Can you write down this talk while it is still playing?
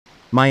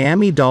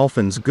Miami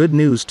Dolphins good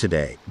news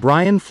today.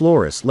 Brian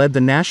Flores led the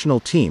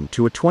national team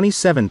to a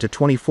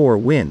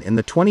 27-24 win in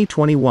the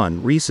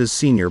 2021 Reese's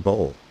Senior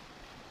Bowl.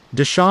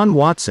 Deshaun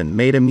Watson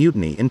made a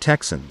mutiny in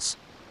Texans.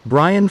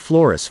 Brian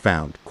Flores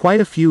found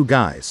quite a few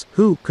guys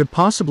who could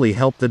possibly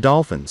help the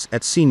Dolphins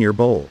at Senior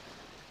Bowl.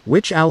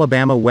 Which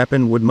Alabama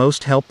weapon would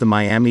most help the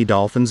Miami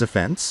Dolphins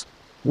offense?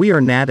 We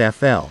are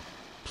NatFL.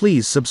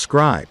 Please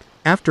subscribe.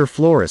 After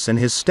Flores and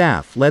his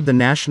staff led the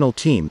national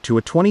team to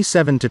a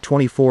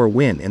 27-24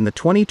 win in the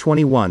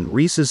 2021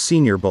 Reese's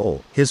Senior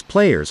Bowl, his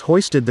players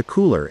hoisted the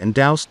cooler and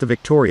doused the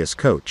victorious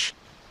coach.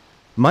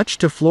 Much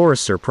to Flores'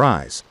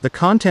 surprise, the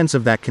contents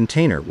of that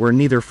container were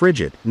neither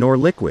frigid nor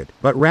liquid,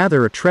 but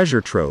rather a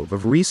treasure trove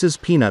of Reese's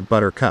peanut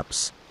butter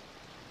cups.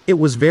 It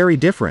was very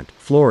different,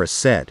 Flores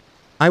said.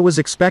 I was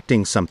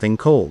expecting something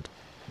cold.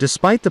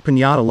 Despite the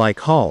piñata-like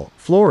haul,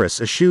 Flores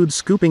eschewed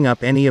scooping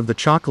up any of the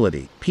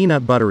chocolatey,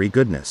 peanut buttery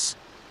goodness.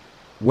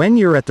 When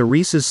you're at the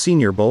Reese's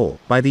Senior Bowl,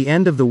 by the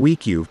end of the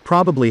week you've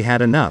probably had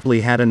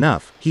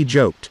enough, he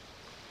joked.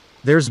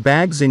 There's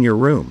bags in your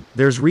room,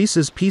 there's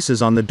Reese's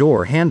Pieces on the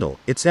door handle,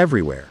 it's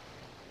everywhere.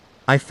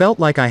 I felt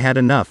like I had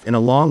enough in a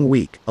long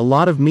week, a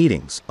lot of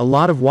meetings, a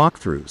lot of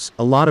walkthroughs,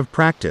 a lot of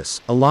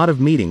practice, a lot of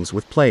meetings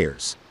with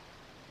players.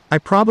 I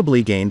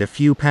probably gained a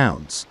few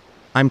pounds.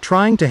 I'm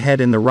trying to head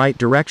in the right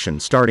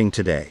direction starting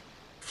today.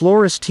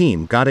 Flores'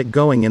 team got it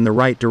going in the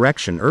right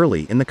direction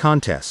early in the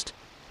contest.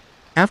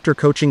 After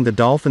coaching the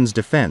Dolphins'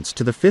 defense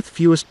to the fifth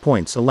fewest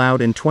points allowed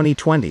in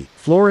 2020,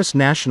 Flores'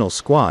 national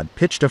squad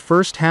pitched a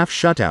first-half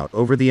shutout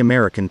over the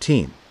American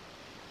team.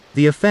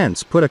 The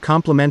offense put a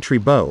complimentary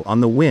bow on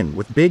the win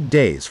with big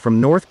days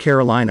from North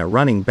Carolina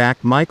running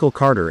back Michael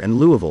Carter and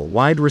Louisville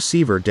wide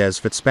receiver Des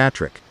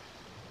Fitzpatrick.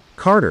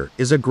 Carter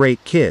is a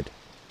great kid.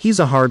 He's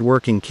a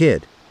hard-working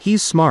kid.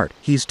 He's smart,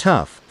 he's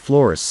tough,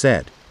 Flores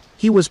said.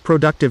 He was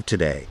productive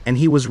today, and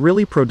he was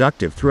really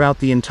productive throughout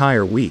the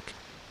entire week.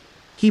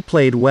 He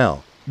played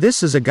well.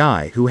 This is a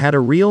guy who had a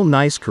real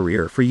nice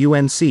career for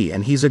UNC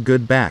and he's a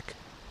good back.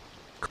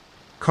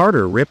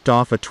 Carter ripped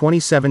off a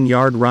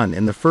 27-yard run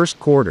in the first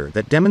quarter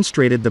that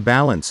demonstrated the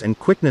balance and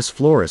quickness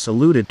Flores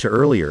alluded to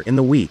earlier in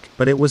the week,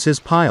 but it was his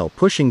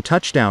pile-pushing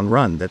touchdown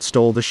run that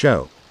stole the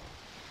show.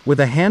 With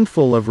a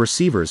handful of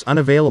receivers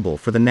unavailable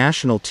for the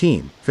national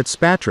team,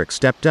 Fitzpatrick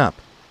stepped up.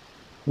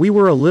 We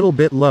were a little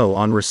bit low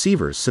on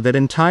receivers, so that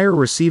entire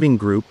receiving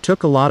group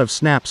took a lot of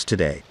snaps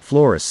today,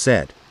 Flores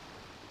said.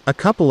 A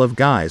couple of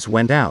guys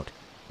went out.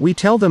 We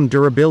tell them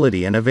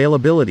durability and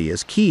availability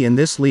is key in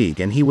this league,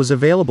 and he was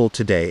available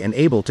today and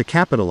able to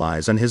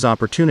capitalize on his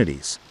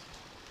opportunities.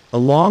 A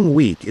long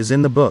week is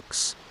in the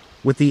books.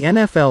 With the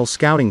NFL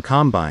scouting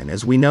combine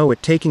as we know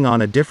it taking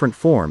on a different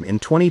form in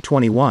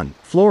 2021,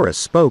 Flores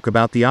spoke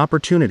about the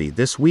opportunity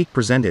this week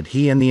presented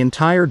he and the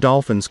entire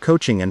Dolphins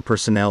coaching and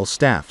personnel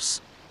staffs.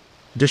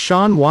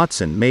 Deshaun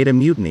Watson made a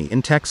mutiny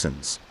in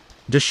Texans.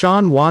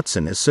 Deshaun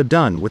Watson is so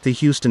done with the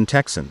Houston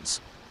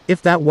Texans.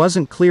 If that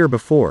wasn't clear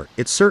before,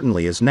 it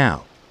certainly is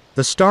now.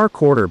 The star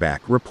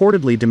quarterback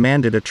reportedly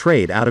demanded a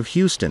trade out of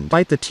Houston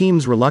despite the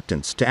team's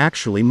reluctance to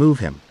actually move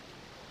him.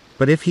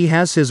 But if he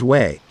has his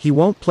way, he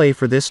won't play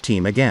for this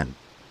team again.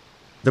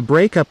 The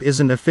breakup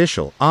isn't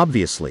official,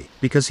 obviously,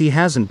 because he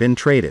hasn't been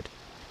traded.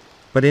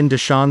 But in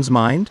Deshaun's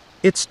mind,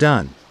 it's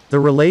done. The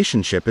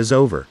relationship is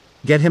over.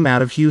 Get him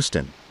out of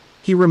Houston.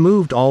 He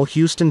removed all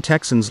Houston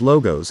Texans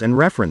logos and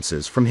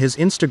references from his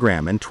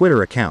Instagram and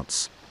Twitter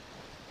accounts.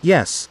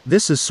 Yes,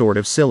 this is sort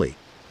of silly.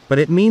 But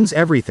it means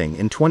everything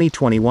in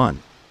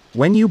 2021.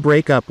 When you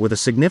break up with a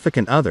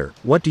significant other,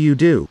 what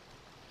do?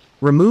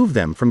 Remove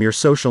them from your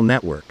social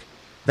network.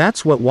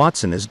 That's what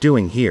Watson is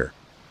doing here.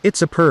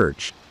 It's a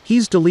purge.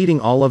 He's deleting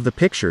all of the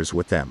pictures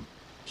with them.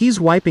 He's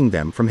wiping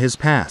them from his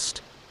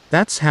past.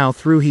 That's how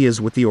through he is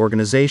with the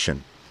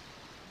organization.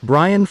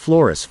 Brian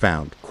Flores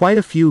found quite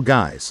a few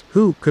guys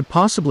who could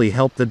possibly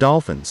help the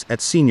Dolphins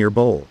at Senior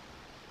Bowl.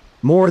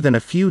 More than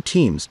a few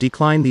teams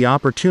declined the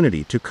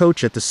opportunity to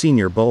coach at the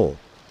Senior Bowl.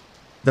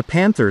 The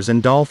Panthers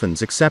and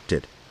Dolphins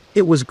accepted.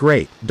 It was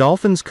great,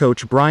 Dolphins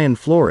coach Brian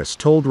Flores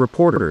told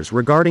reporters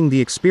regarding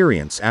the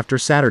experience after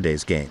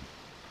Saturday's game.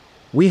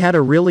 We had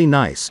a really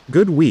nice,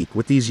 good week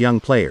with these young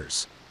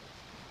players.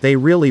 They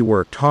really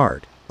worked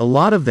hard. A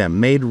lot of them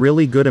made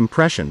really good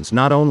impressions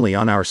not only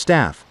on our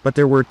staff, but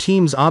there were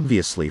teams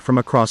obviously from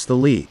across the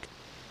league.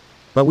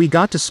 But we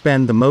got to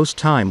spend the most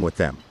time with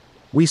them.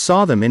 We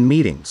saw them in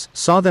meetings,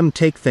 saw them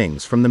take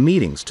things from the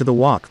meetings to the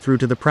walk through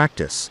to the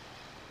practice.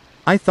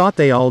 I thought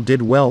they all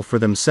did well for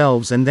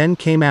themselves and then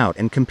came out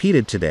and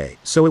competed today,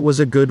 so it was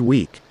a good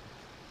week.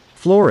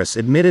 Flores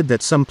admitted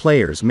that some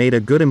players made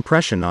a good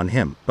impression on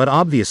him, but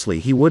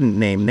obviously he wouldn't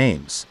name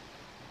names.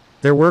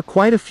 There were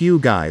quite a few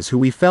guys who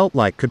we felt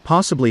like could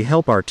possibly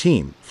help our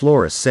team,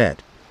 Flores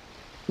said.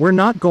 We're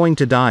not going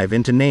to dive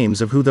into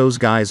names of who those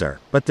guys are,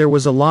 but there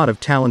was a lot of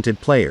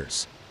talented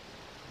players.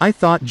 I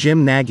thought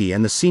Jim Nagy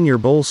and the Senior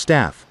Bowl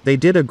staff, they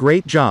did a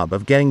great job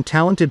of getting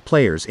talented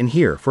players in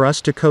here for us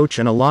to coach,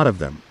 and a lot of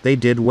them, they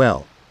did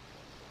well.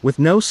 With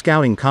no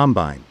scouting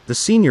combine, the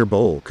Senior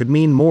Bowl could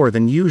mean more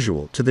than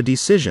usual to the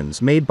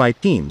decisions made by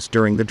teams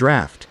during the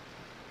draft.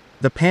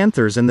 The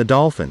Panthers and the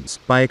Dolphins,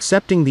 by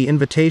accepting the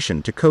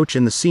invitation to coach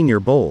in the Senior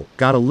Bowl,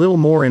 got a little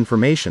more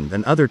information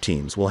than other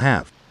teams will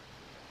have.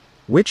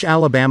 Which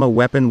Alabama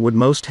weapon would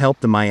most help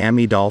the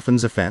Miami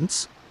Dolphins'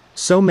 offense?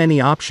 So many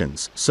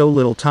options, so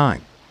little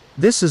time.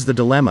 This is the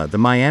dilemma the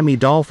Miami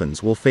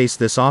Dolphins will face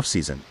this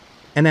offseason.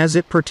 And as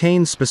it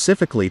pertains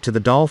specifically to the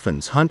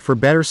Dolphins' hunt for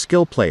better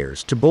skill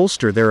players to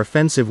bolster their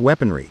offensive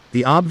weaponry,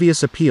 the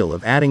obvious appeal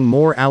of adding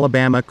more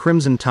Alabama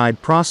Crimson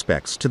Tide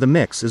prospects to the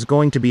mix is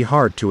going to be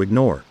hard to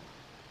ignore.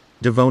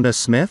 Devonta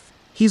Smith?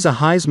 He's a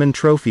Heisman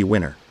Trophy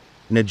winner.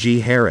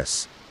 Najee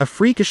Harris, a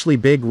freakishly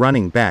big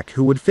running back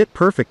who would fit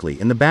perfectly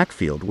in the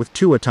backfield with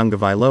Tua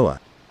Tagovailoa.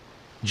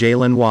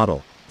 Jalen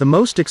Waddle, the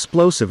most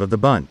explosive of the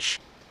bunch.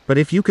 But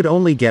if you could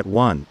only get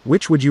one,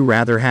 which would you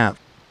rather have?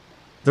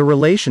 The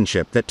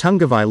relationship that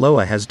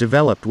Tagovailoa has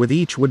developed with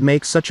each would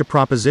make such a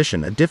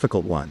proposition a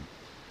difficult one.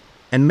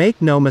 And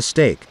make no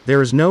mistake,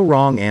 there is no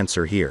wrong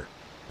answer here.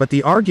 But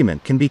the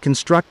argument can be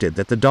constructed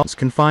that the Dolphins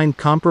can find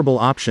comparable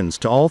options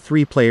to all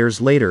three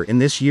players later in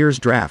this year's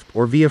draft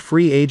or via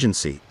free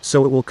agency,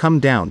 so it will come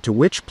down to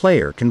which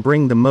player can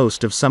bring the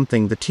most of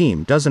something the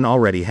team doesn't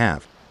already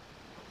have.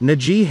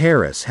 Najee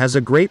Harris has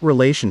a great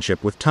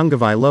relationship with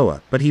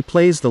Tagovailoa, but he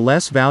plays the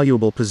less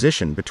valuable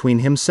position between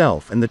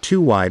himself and the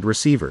two wide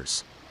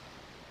receivers.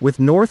 With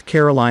North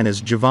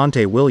Carolina's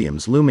Javonte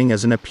Williams looming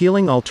as an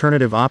appealing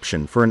alternative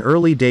option for an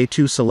early day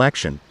 2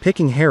 selection,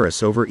 picking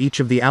Harris over each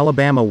of the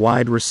Alabama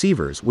wide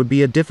receivers would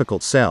be a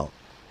difficult sell.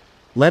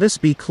 Let us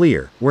be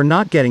clear, we're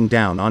not getting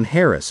down on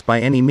Harris by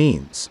any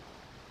means.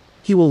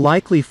 He will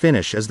likely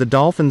finish as the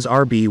Dolphins'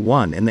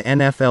 RB1 in the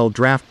NFL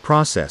draft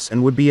process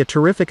and would be a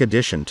terrific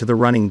addition to the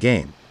running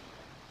game.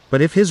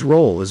 But if his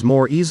role is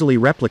more easily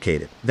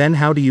replicated, then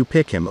how do you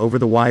pick him over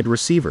the wide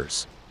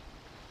receivers?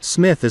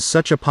 Smith is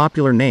such a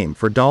popular name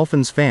for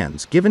Dolphins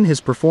fans given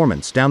his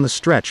performance down the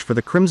stretch for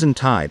the Crimson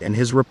Tide and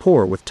his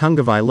rapport with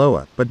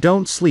Tagovailoa, but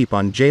don't sleep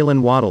on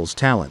Jalen Waddle's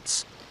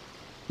talents.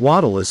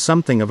 Waddle is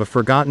something of a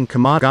forgotten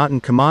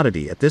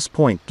commodity at this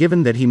point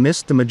given that he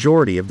missed the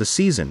majority of the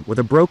season with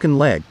a broken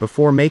leg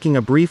before making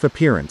a brief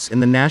appearance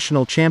in the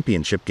national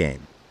championship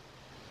game.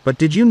 But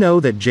did you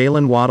know that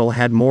Jalen Waddle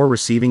had more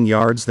receiving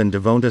yards than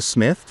Devonta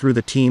Smith through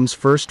the team's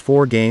first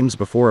 4 games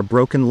before a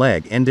broken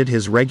leg ended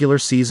his regular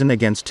season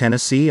against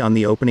Tennessee on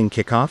the opening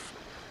kickoff?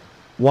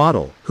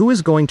 Waddle, who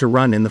is going to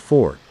run in the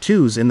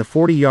 4.2s in the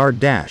 40-yard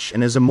dash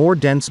and is a more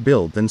dense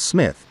build than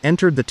Smith,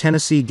 entered the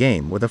Tennessee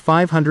game with a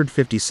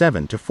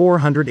 557 to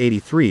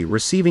 483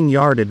 receiving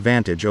yard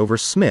advantage over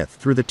Smith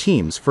through the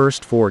team's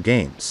first 4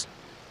 games.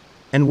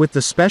 And with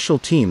the special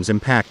teams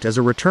impact as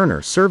a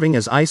returner serving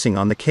as icing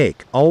on the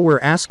cake, all we're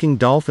asking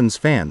Dolphins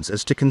fans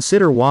is to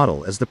consider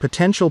Waddle as the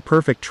potential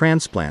perfect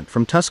transplant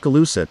from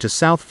Tuscaloosa to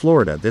South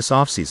Florida this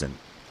offseason.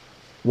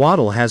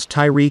 Waddle has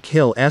Tyreek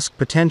Hill-esque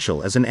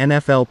potential as an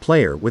NFL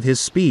player with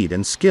his speed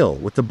and skill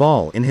with the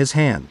ball in his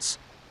hands.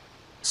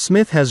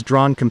 Smith has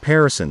drawn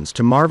comparisons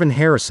to Marvin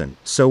Harrison,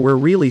 so we're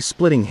really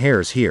splitting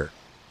hairs here.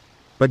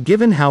 But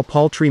given how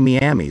paltry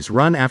Miami's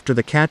run after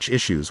the catch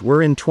issues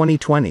were in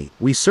 2020,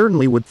 we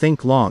certainly would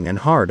think long and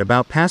hard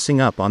about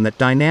passing up on that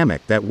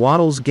dynamic that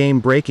Waddle's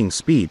game-breaking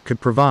speed could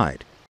provide.